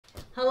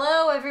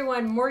Hello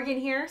everyone, Morgan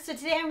here. So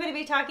today I'm going to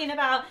be talking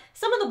about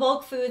some of the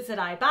bulk foods that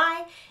I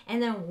buy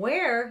and then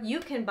where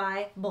you can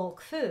buy bulk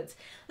foods.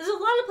 There's a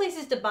lot of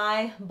places to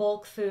buy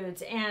bulk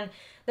foods and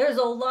there's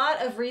a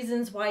lot of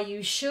reasons why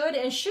you should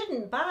and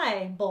shouldn't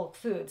buy bulk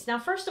foods. Now,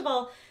 first of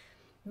all,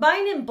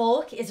 buying in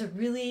bulk is a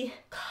really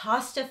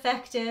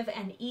cost-effective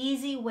and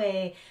easy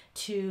way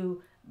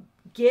to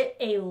get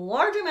a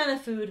large amount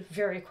of food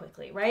very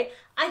quickly, right?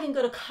 I can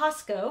go to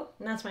Costco,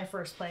 and that's my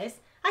first place.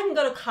 I can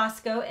go to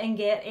Costco and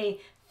get a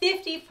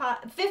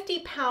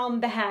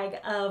 50-pound bag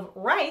of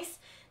rice.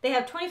 They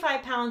have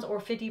 25 pounds or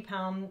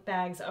 50-pound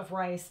bags of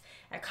rice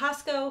at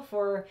Costco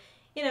for,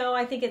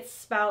 I think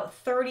it's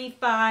about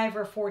 $35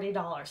 or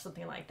 $40,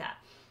 something like that.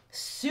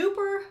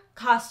 Super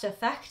cost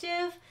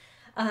effective.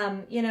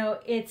 I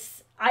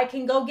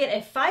can go get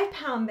a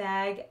 5-pound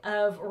bag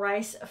of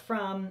rice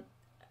from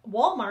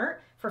Walmart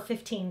for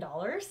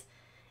 $15,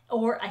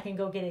 or I can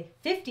go get a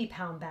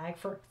 50-pound bag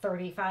for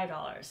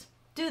 $35.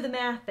 Do the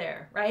math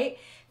there, right?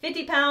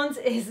 50 pounds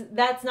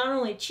that's not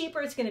only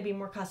cheaper, it's going to be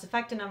more cost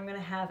effective, and I'm going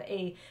to have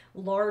a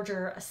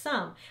larger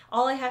sum.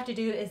 All I have to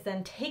do is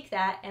then take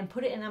that and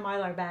put it in a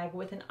Mylar bag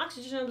with an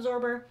oxygen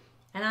absorber,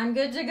 and I'm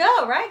good to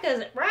go, right?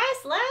 Because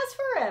rice lasts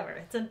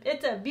forever.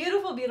 It's a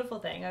beautiful, beautiful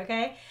thing,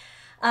 okay?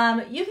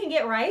 You can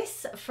get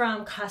rice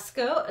from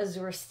Costco,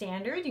 Azure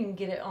Standard. You can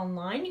get it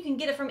online. You can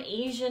get it from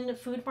Asian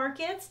food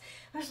markets.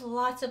 There's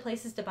lots of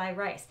places to buy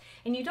rice,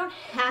 and you don't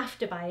have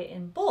to buy it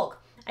in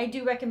bulk. I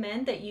do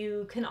recommend that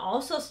you can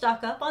also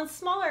stock up on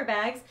smaller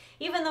bags,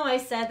 even though I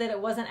said that it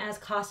wasn't as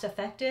cost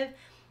effective.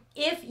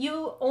 If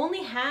you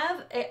only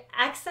have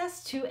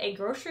access to a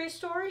grocery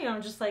store,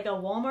 just like a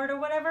Walmart or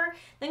whatever,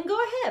 then go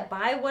ahead,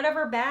 buy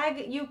whatever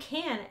bag you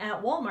can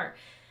at Walmart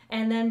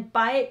and then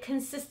buy it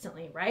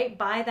consistently, right?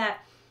 Buy that,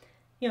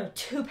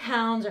 2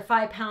 pounds or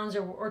 5 pounds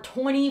or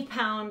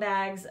 20-pound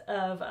bags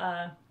of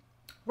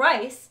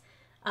rice,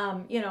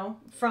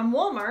 from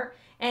Walmart.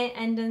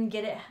 And then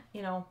get it,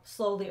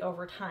 slowly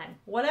over time.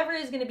 Whatever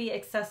is going to be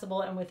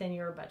accessible and within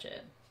your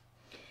budget.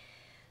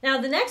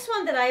 Now, the next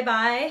one that I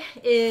buy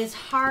is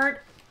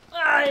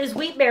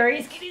wheat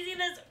berries. Can you see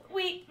this?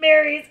 Wheat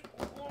berries.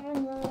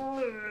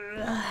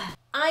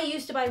 I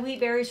used to buy wheat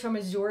berries from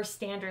Azure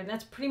Standard, and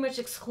that's pretty much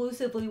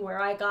exclusively where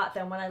I got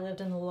them when I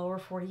lived in the lower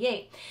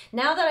 48.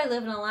 Now that I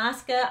live in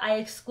Alaska, I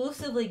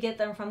exclusively get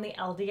them from the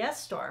LDS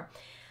store.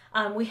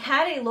 We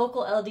had a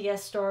local LDS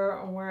store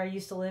where I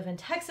used to live in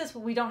Texas, but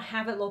we don't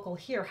have it local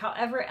here.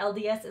 However,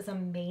 LDS is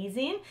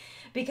amazing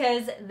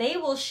because they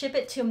will ship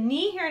it to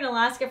me here in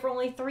Alaska for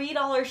only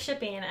 $3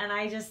 shipping, and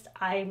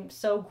I'm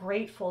so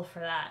grateful for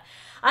that.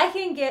 I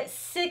can get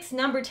 6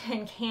 number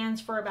 10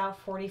 cans for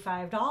about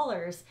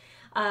 $45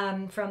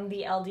 from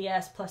the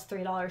LDS plus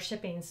 $3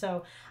 shipping.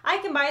 So I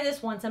can buy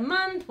this once a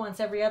month, once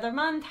every other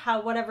month,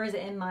 whatever is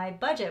in my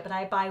budget, but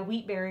I buy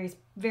wheat berries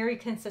very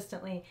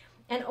consistently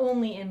and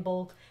only in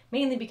bulk,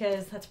 mainly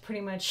because that's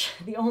pretty much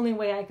the only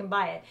way I can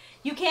buy it.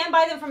 You can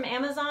buy them from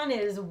Amazon.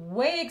 It is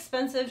way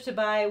expensive to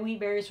buy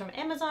wheat berries from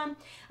Amazon.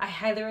 I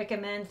highly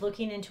recommend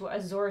looking into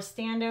Azure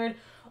Standard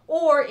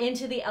or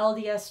into the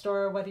LDS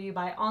store, whether you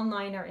buy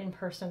online or in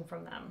person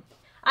from them.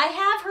 I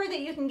have heard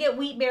that you can get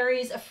wheat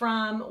berries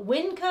from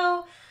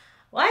Winco.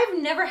 Well,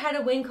 I've never had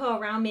a Winco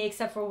around me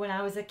except for when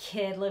I was a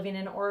kid living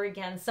in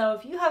Oregon. So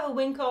if you have a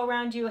Winco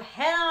around you,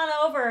 head on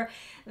over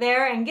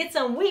there and get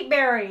some wheat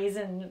berries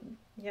and,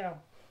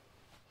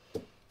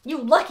 you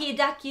lucky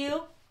duck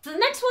you. So the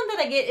next one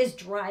that I get is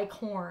dry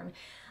corn.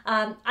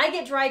 I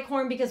get dry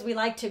corn because we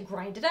like to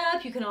grind it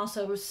up. You can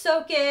also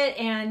soak it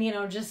and,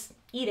 just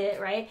eat it,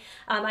 right?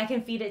 I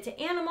can feed it to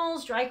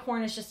animals. Dry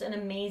corn is just an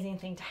amazing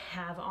thing to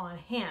have on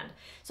hand.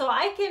 So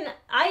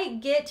I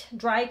get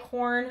dry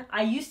corn.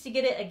 I used to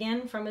get it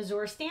again from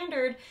Azure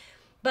Standard,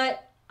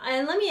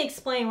 and let me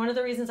explain, one of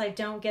the reasons I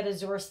don't get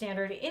Azure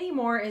Standard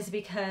anymore is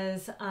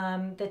because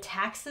the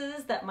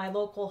taxes that my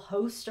local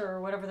host,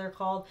 or whatever they're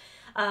called,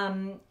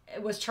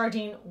 was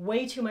charging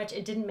way too much.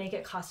 It didn't make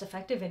it cost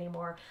effective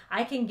anymore.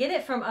 I can get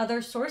it from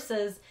other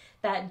sources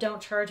that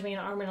don't charge me an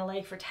arm and a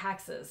leg for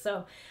taxes.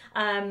 So,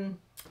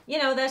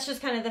 that's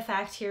just kind of the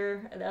fact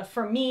here.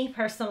 For me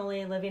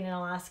personally, living in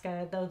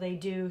Alaska, though they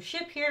do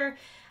ship here,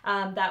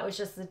 that was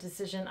just the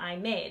decision I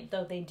made,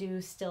 though they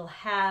do still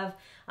have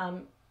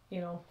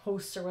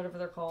hosts or whatever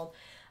they're called,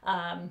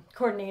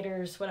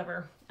 coordinators,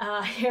 whatever,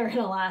 here in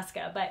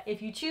Alaska. But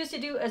if you choose to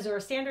do Azure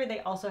Standard,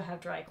 they also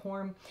have dry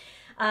corn.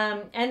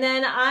 And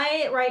then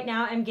I, right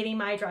now, am getting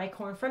my dry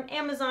corn from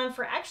Amazon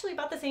for actually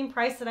about the same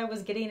price that I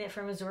was getting it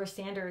from Azure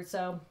Standard.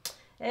 So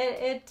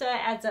it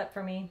adds up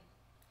for me.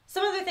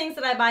 Some other things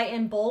that I buy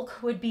in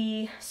bulk would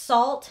be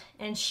salt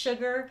and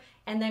sugar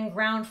and then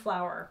ground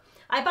flour.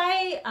 I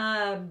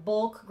buy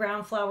bulk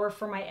ground flour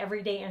for my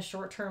everyday and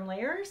short-term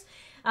layers.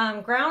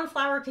 Ground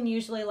flour can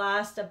usually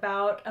last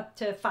about up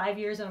to 5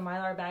 years in a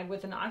Mylar bag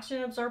with an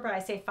oxygen absorber. I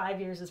say 5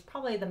 years is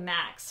probably the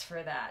max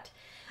for that.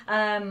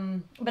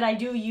 But I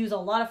do use a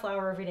lot of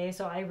flour every day,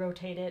 so I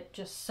rotate it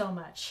just so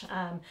much.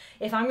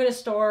 If I'm going to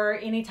store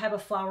any type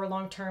of flour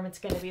long term, it's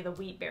going to be the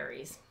wheat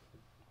berries.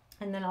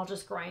 And then I'll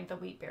just grind the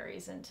wheat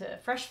berries into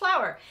fresh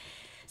flour.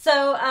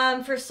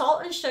 So for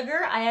salt and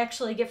sugar, I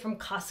actually get from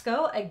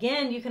Costco.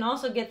 Again, you can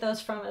also get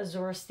those from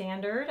Azure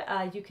Standard.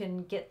 You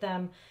can get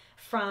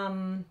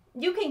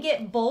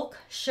bulk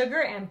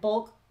sugar and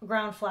bulk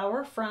ground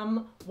flour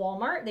from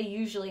Walmart. They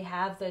usually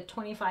have the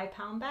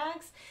 25-pound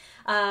bags.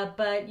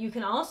 But you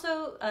can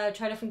also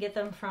try to get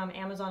them from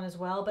Amazon as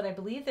well. But I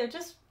believe they're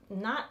just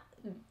not,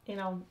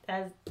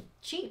 as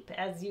cheap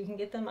as you can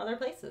get them other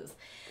places.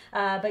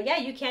 But yeah,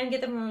 you can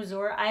get them from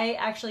Azure. I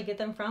actually get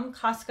them from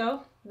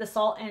Costco. The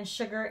salt and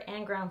sugar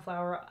and ground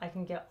flour, I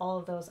can get all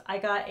of those. I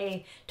got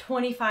a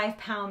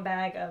 25-pound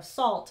bag of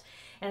salt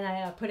and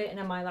I put it in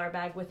a Mylar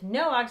bag with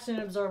no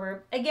oxygen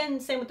absorber. Again,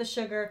 same with the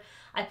sugar.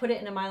 I put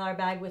it in a Mylar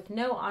bag with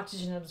no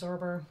oxygen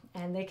absorber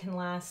and they can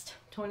last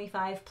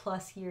 25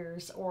 plus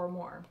years or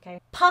more,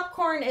 okay?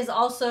 Popcorn is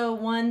also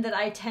one that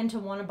I tend to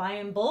want to buy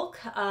in bulk.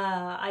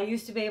 I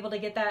used to be able to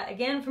get that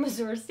again from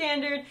Azure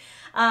Standard,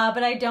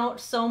 but I don't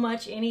so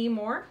much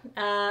anymore.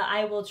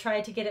 I will try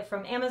to get it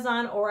from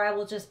Amazon or I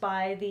will just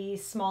buy the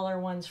smaller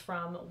ones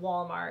from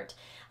Walmart.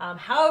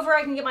 However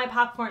I can get my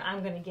popcorn,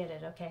 I'm gonna get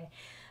it, okay?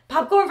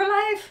 Popcorn for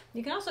life!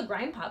 You can also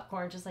grind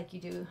popcorn just like you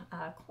do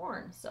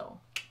corn, so.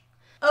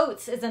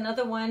 Oats is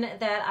another one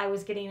that I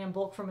was getting in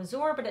bulk from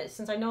Azure, but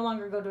since I no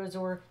longer go to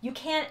Azure, you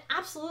can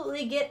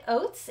absolutely get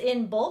oats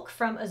in bulk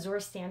from Azure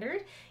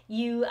Standard.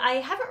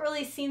 I haven't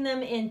really seen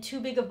them in too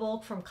big a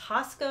bulk from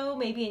Costco.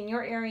 Maybe in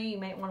your area you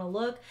might want to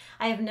look.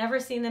 I have never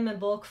seen them in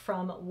bulk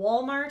from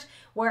Walmart.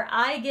 Where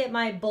I get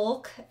my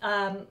bulk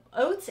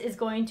oats is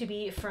going to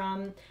be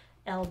from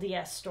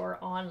LDS store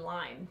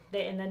online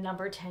in the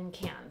number 10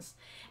 cans.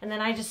 And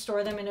then I just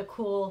store them in a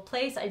cool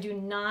place. I do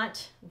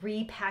not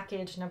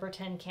repackage number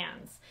 10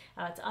 cans.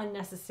 It's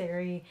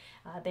unnecessary.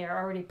 They are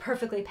already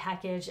perfectly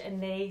packaged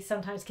and they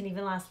sometimes can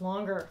even last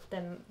longer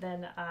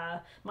than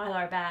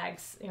Mylar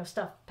bags,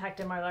 stuff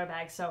packed in Mylar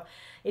bags. So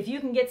if you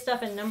can get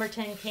stuff in number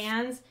 10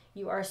 cans,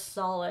 you are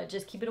solid.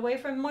 Just keep it away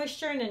from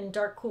moisture and in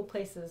dark, cool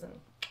places and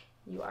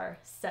you are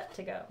set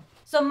to go.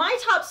 So my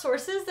top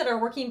sources that are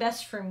working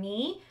best for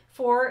me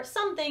for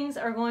some things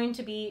are going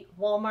to be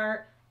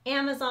Walmart,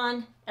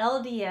 Amazon,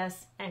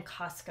 LDS, and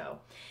Costco.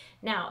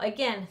 Now,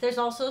 again, there's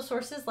also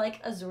sources like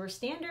Azure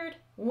Standard,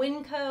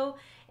 Winco,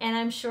 and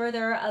I'm sure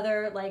there are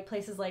other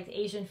places like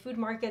Asian food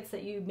markets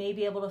that you may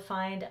be able to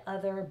find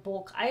other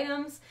bulk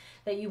items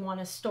that you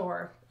want to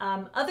store.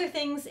 Other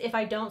things, if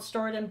I don't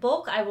store it in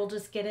bulk, I will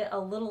just get it a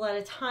little at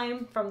a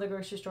time from the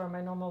grocery store on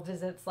my normal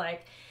visits,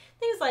 like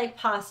things like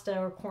pasta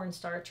or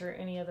cornstarch or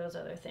any of those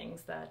other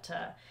things that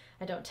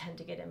I don't tend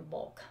to get in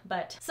bulk.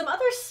 But some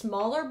other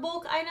smaller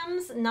bulk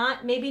items,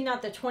 maybe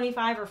not the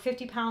 25 or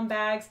 50-pound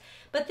bags,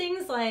 but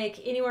things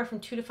like anywhere from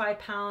 2 to 5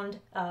 pound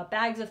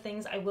bags of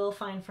things I will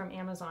find from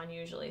Amazon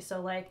usually.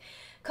 So like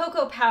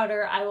cocoa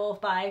powder I will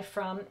buy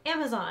from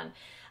Amazon.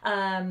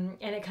 And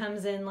it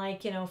comes in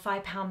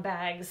 5-pound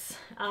bags.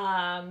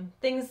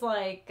 Things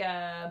like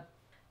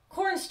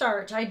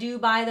cornstarch, I do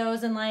buy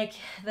those in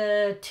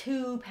the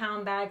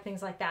 2-pound bag,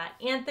 things like that.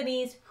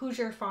 Anthony's,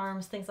 Hoosier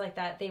Farms, things like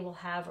that. They will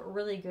have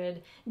really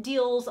good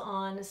deals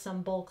on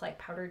some bulk like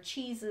powdered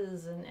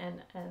cheeses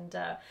and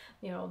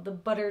the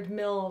buttered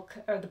milk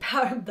or the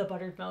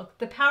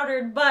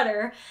powdered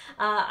butter.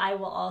 I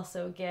will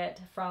also get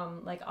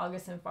from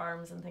Augustin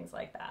Farms and things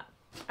like that.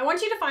 I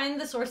want you to find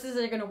the sources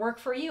that are going to work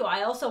for you.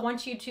 I also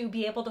want you to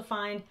be able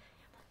to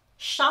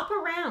shop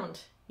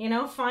around.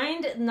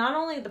 Find not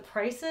only the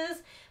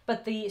prices,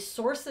 but the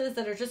sources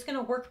that are just going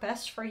to work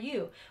best for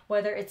you.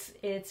 Whether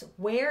it's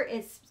where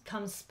it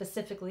comes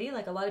specifically,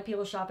 like a lot of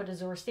people shop at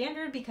Azure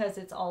Standard because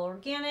it's all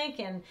organic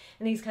and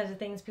these kinds of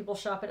things. People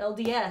shop at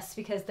LDS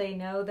because they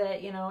know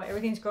that,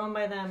 everything's grown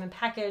by them and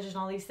packaged and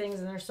all these things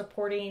and they're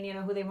supporting,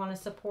 who they want to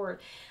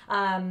support.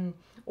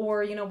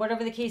 Or,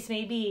 whatever the case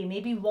may be.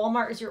 Maybe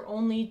Walmart is your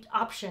only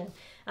option.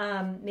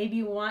 Maybe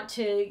you want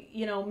to,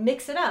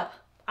 mix it up.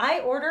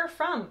 I order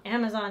from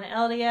Amazon,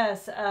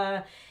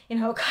 LDS,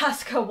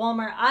 Costco,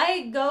 Walmart.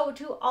 I go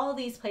to all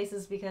these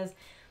places because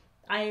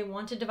I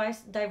want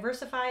to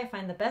diversify,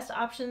 find the best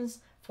options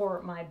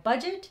for my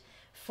budget,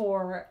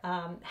 for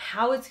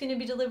how it's going to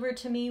be delivered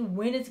to me,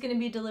 when it's going to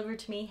be delivered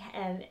to me,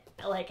 and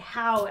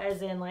how,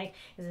 as in is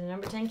it a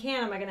number 10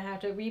 can? Am I going to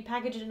have to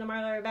repackage it in a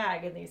Mylar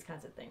bag and these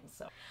kinds of things.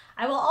 So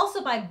I will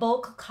also buy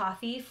bulk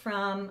coffee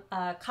from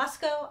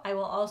Costco. I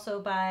will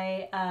also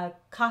buy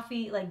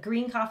coffee,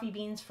 green coffee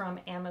beans from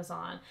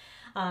Amazon.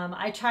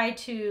 I try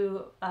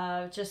to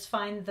just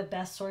find the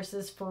best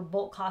sources for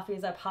bulk coffee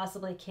as I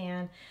possibly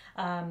can.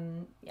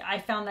 I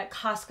found that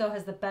Costco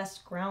has the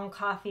best ground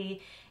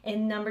coffee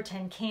in number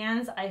 10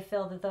 cans. I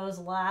feel that those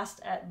last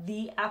at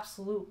the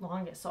absolute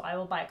longest. So I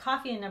will buy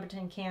coffee in number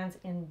 10 cans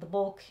in the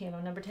bulk,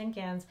 number 10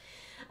 cans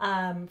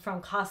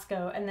from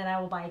Costco. And then I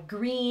will buy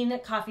green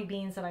coffee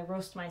beans that I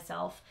roast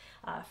myself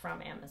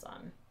from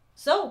Amazon.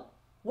 So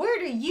where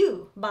do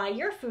you buy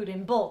your food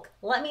in bulk?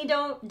 Let me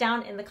know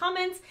down in the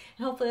comments,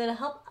 and hopefully it'll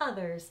help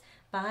others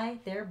buy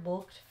their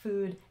bulked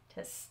food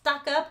to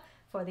stock up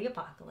for the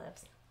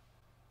apocalypse.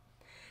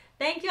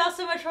 Thank you all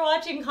so much for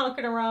watching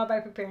Conquer Raw by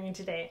Preparing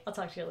today. I'll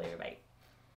talk to you later. Bye.